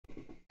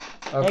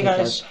Hey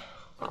guys.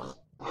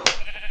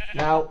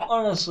 Now,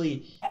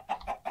 honestly,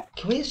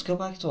 can we just go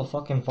back to a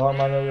fucking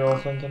farm? I know you're all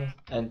thinking,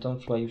 and don't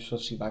play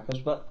switchy backers,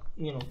 but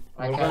you know,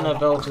 we're gonna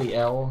build the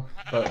L,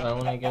 but I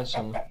wanna get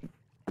some.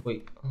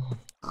 Wait.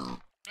 Oh,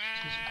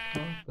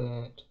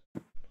 carpet.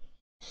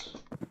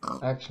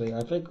 Actually,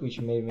 I think we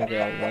should maybe make it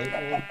a white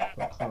wool,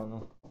 but I don't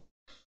know.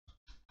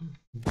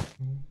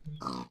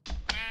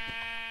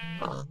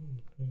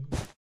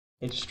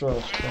 It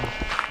destroys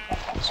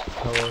this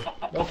color,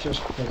 not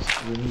just because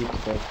we need to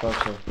get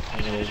closer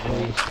as it is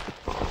really.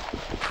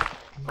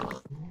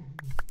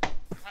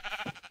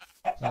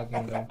 I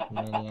can go from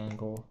any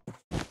angle.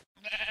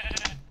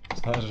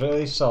 That's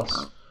really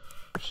sus.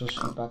 Just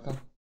back up.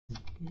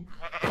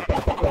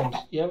 Friends,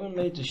 you haven't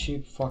made the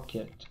sheep fuck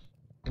yet.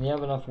 And you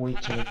have enough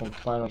weight to make them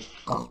finally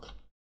fuck.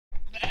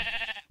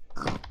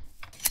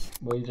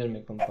 Well, you didn't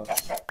make them fuck.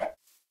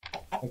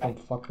 Make them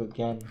fuck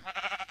again.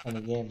 And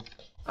again.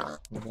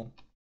 And again.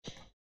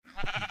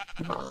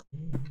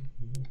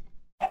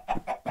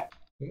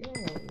 Yeah,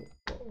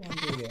 what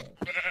do we get?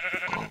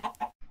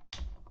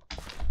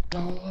 No,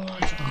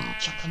 Lord,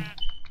 chicken.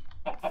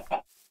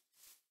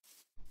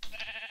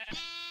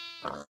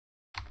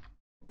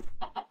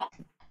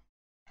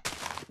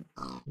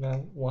 Now,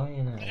 why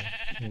now,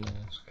 you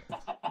ask?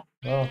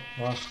 Well,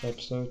 last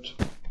episode,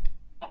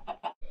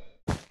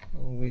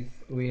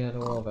 we had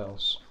all of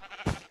else.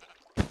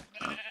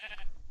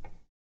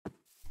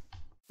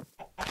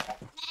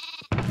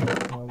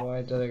 Well,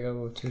 why did I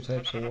go with 2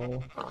 types of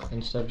wool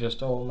instead of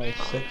just all my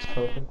 6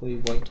 perfectly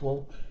white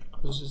wool?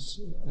 Because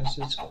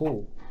it's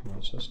cool.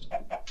 It's just.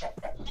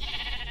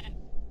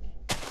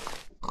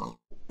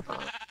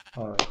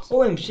 Alright.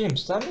 Oh,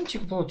 James, that means you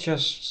can pull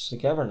chests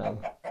together now.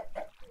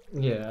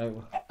 Yeah,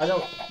 I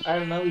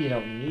don't know you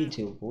don't need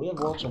to, but we have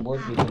lots of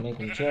wood we can make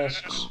in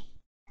chests.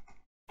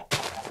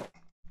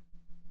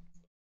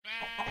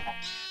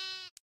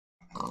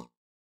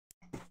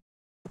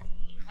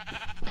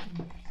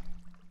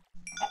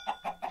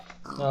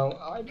 Now,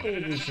 I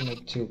believe we should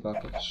make 2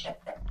 buckets.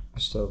 I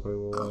still agree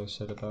with what I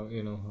said about,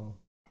 you know, how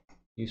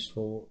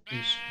useful.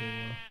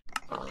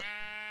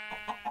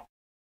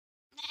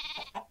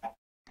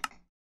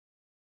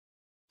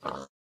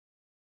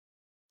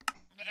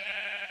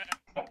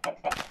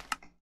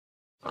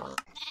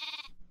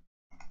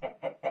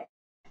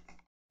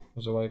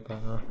 There's a white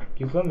banner.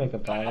 You could make a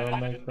banner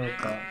maker,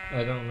 but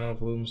I don't know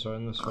if looms are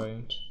in this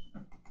variant.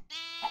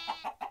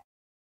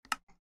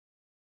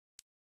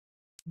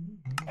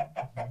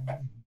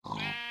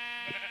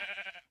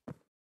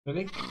 I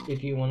think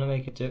if you want to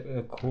make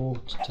a cool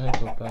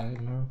type of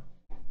banner,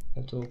 you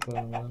have to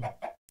open one.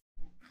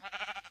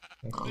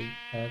 Actually,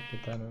 add the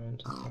banner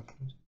into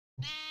something.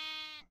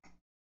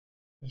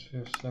 This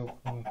feels so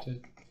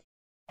pointed,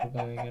 but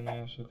then again, I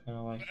also kind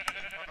of like.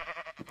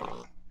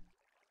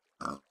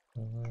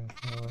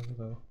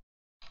 Though.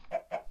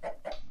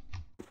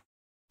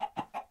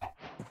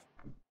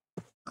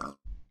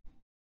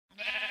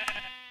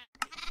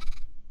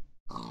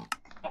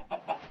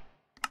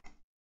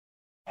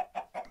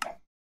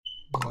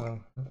 Well,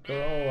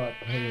 after all that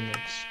pain,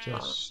 it's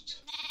just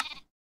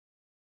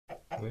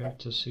weird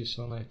to see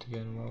sunlight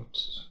again without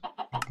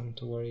having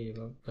to worry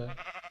about that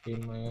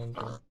being my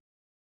engine.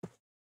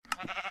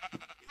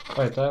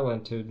 Right, that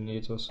went too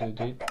needlessly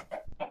deep.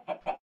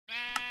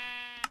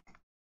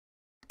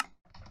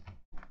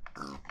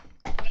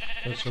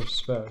 There's some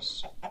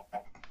spares.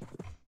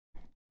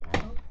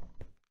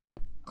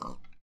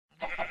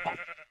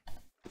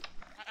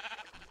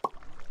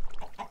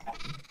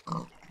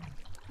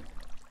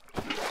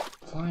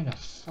 Find a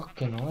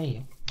fucking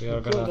way. We are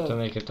gonna have to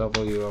make a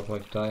W of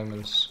like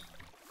diamonds.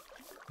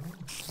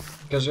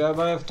 Because you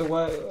have to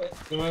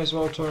you might as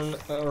well turn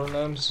our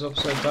names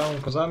upside down,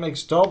 because that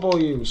makes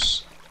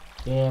W's.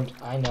 Damn,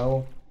 I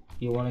know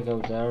you want to go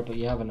there, but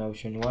you have an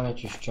ocean. Why not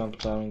just jump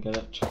down and get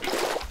it?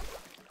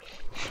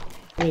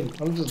 I mean,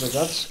 I'm just like,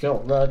 that's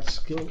skill.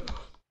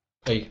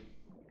 Hey.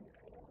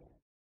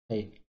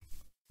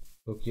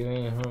 Look, you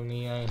ain't hurting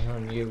me, I ain't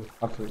hurting you.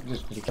 After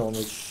just gonna kill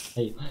me.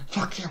 Hey,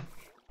 fuck you!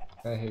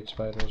 I hate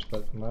spiders,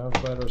 but my own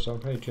spiders I'm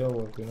pretty chill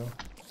with, you know?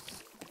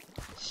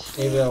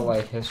 Maybe I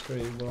like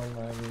history, but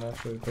I'm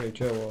actually pretty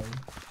chill with them.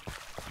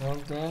 Well,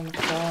 then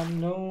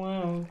I'm no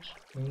else.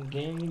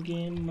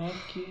 Again, my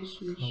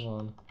kisses. Come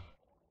on.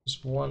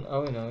 Just one.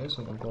 Oh, no, it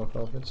isn't a block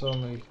off, it's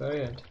only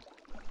variant.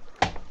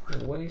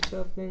 Wake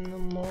up in the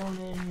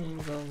morning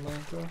and go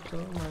bankrupt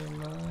on my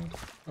mind.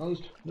 Oh,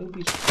 these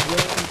newbies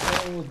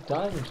wearing with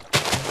diamonds. I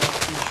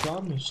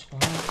sharpness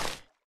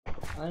fine.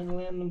 I ain't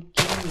letting them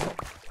kill me.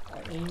 I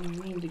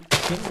ain't mean to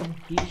kill him.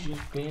 He's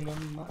just being a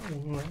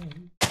mountain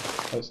lion.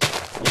 I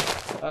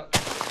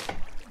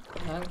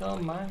got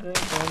my girl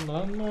on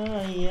my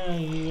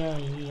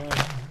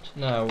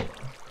Now,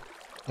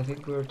 I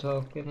think we were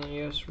talking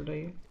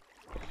yesterday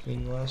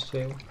in the last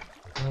video.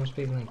 I was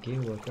speaking like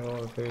you, like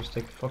all affairs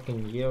take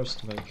fucking years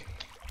to make.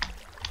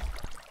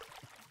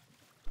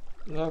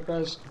 Now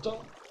guys,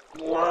 don't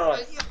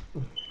worry.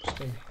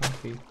 Stay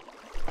happy.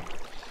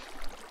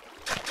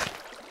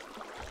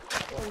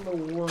 One of the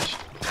worst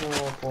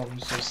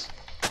problems is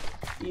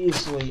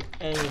easily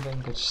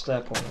anything could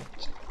step on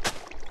it.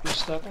 You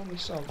step on the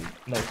zombie?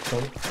 No,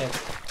 don't ever.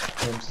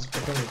 This is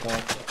becoming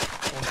dark.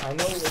 And I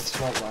know it's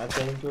not that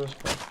dangerous,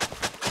 but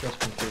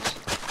just in case.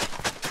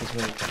 It's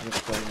really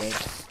just going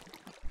it.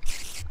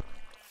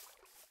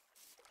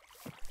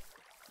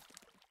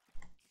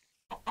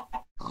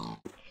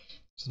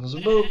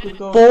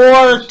 So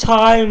 4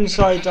 times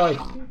I died.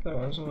 That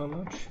wasn't that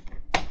much.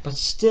 But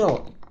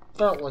still,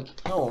 felt like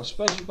hell,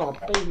 especially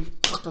about a baby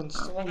fucking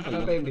zombie.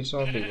 A baby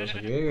zombie was a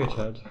Giga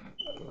Shed.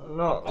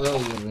 Not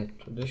really in the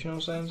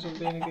traditional sense of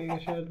being a Giga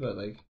Shed, but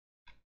like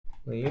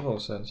the evil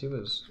sense. He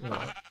was, you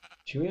know.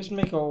 Should we just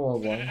make all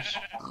at once?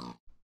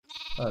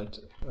 Alright,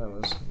 that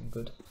was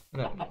good.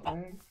 No, I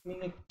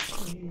mean, like,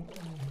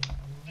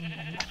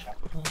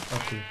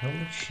 okay, how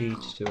much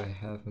sheets do I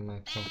have in my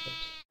pocket?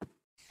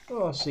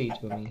 Oh, seed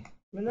with me. I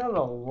mean, not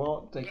a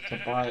lot to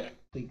buy it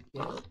to get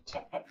it.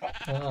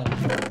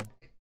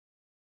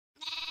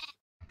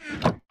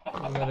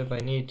 But if I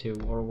need to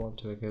or want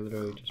to, I could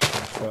literally just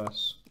punch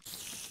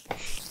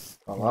grass.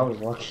 Oh, I was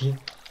lucky.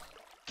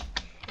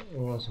 It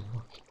wasn't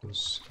lucky, it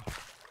was scary.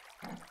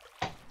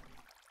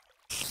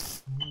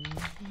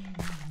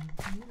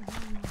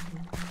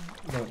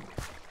 No.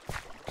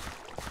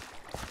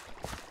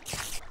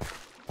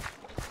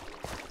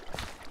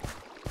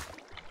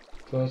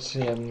 So let's see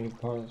how many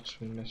parts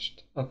we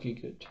missed. Okay,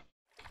 good.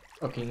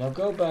 Okay, now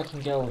go back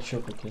and get all the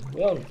sugarcane.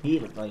 We don't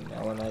need it right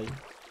now, and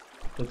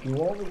if you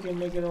want, we can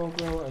make it all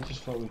grow. I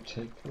just thought we'd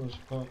take those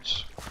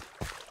parts.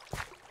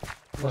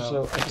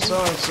 Well, So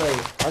I say,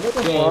 I think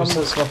the farm is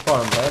the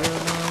farm better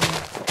now.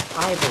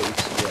 I believe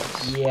so,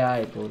 yes. Yeah,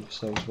 I believe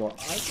so as well.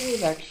 I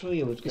believe actually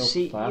it would go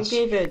fast. You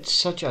gave it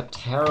such a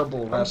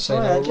terrible recipe.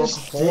 I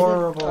just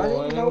horrible. I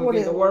didn't know what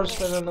it the worst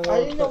thing in the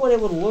world. I didn't know what it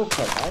would look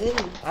like.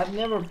 I've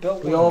never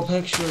built we one. all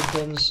picture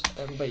things,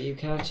 but you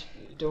can't.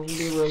 Don't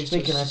be racist.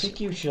 Speaking, I think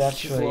you should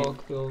actually.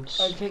 Builds.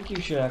 I think you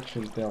should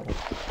actually finish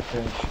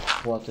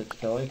what it's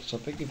building. Because I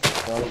think if you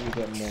flood it, you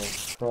get more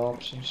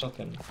crops and stuff,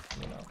 and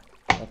you know,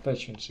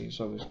 efficiency is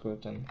always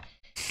good. And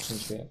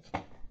since we have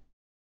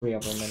 3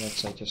 other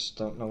minutes, I just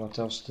don't know what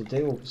else to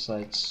do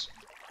besides,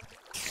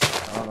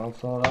 I don't know,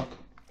 fill it up.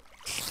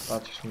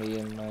 That's just me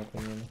in my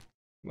opinion.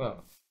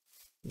 Well,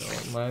 no,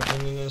 my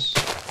opinion is.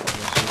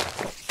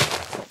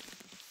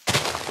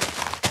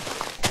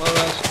 Well,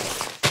 guys,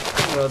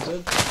 that's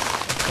it.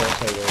 Of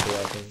course, I will be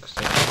adding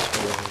extensions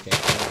for when we get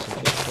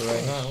concentrated.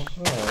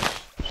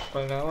 But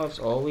right now, that's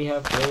all we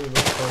have to really look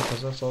for,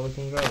 because that's all we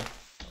can go.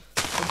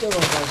 But don't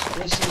worry, guys,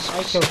 this is.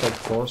 I killed like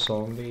 4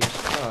 zombies.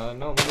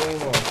 No, way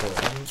more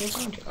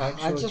important.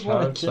 I just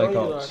want to kill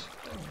you.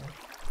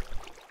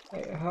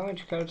 Hey, how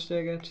much cards do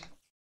I get?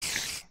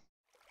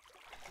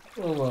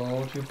 Oh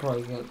well, you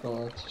probably get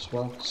that as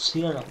well.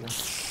 See that one.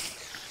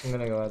 I'm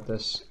gonna go at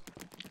this.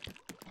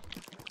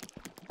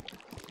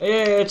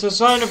 Hey, it's a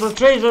sign of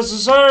retreat! It's a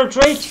sign of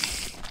retreat!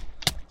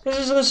 This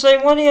is the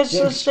same one, he has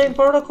the same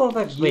particle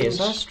effects. Wait, is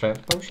that a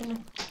strength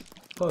potion?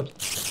 Good.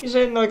 He's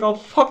in like a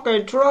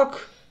fucking truck!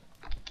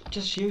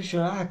 Just use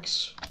your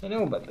axe. I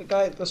know, but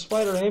the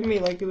spider hit me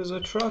like it was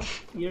a truck.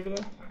 You're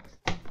gonna.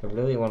 I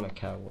really want a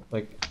cow.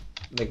 Like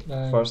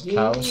first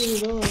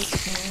cows.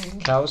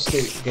 Cows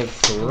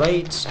give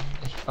great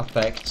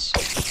effects.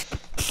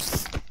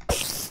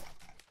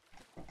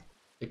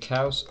 The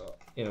cows,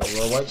 you know,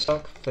 the white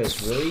stock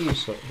is really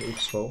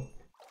useful.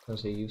 I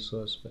say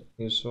useless, but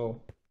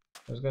useful.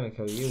 I was gonna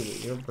kill you,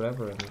 but you're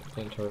brethren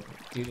didn't hurt.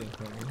 You didn't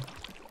hurt me.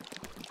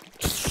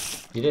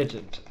 You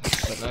didn't,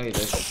 but now you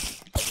did.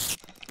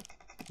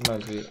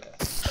 Reminds me,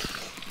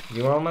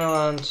 you were on my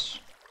land,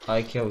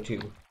 I killed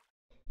you.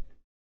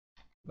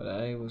 But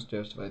I was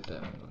just about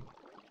there.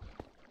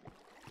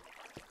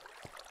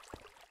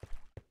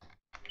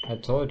 I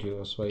told you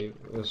this way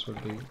this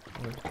would be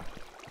good.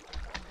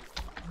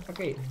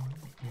 Okay.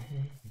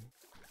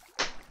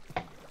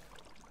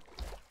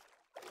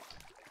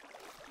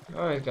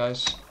 Alright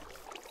guys.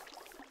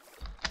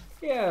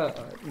 Yeah,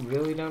 I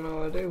really don't know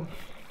what to do.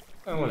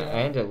 I want to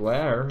end it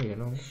where, you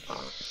know.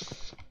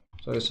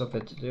 So there's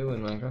something to do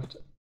in Minecraft.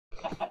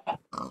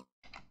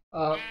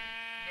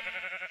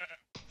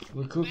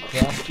 We could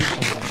craft you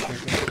some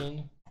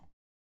sugarcane.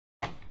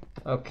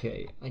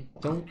 Okay, I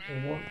don't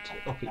want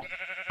to. Okay,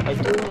 I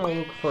do want to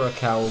look for a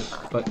cow,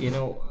 but you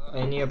know,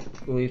 I need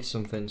to leave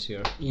some things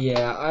here.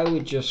 Yeah, I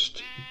would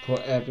just put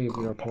every of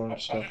your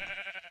important stuff.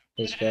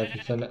 Basically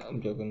everything. I'm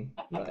joking.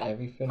 Not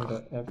everything,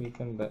 but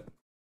everything, but.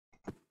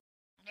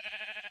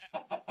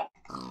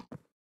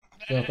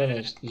 The thing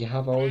is, you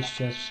have all these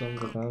chests on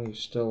the ground, you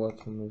still let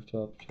them move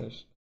to up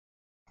chests.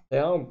 They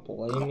don't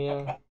blame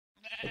you,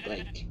 but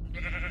like,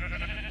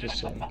 just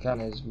saying,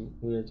 kinda is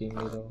weird you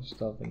made all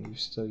stuff and you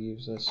still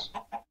use this.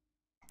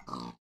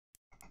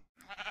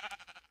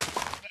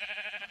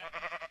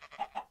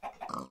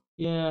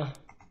 Yeah,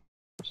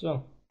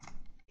 so.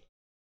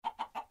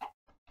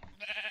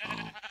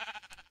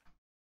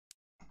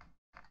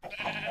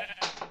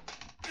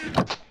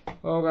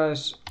 Well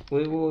guys,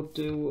 we will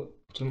do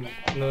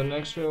the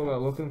next video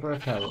about looking for a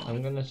cow.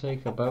 I'm gonna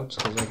take a boat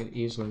because I could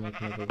easily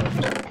make another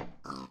boat.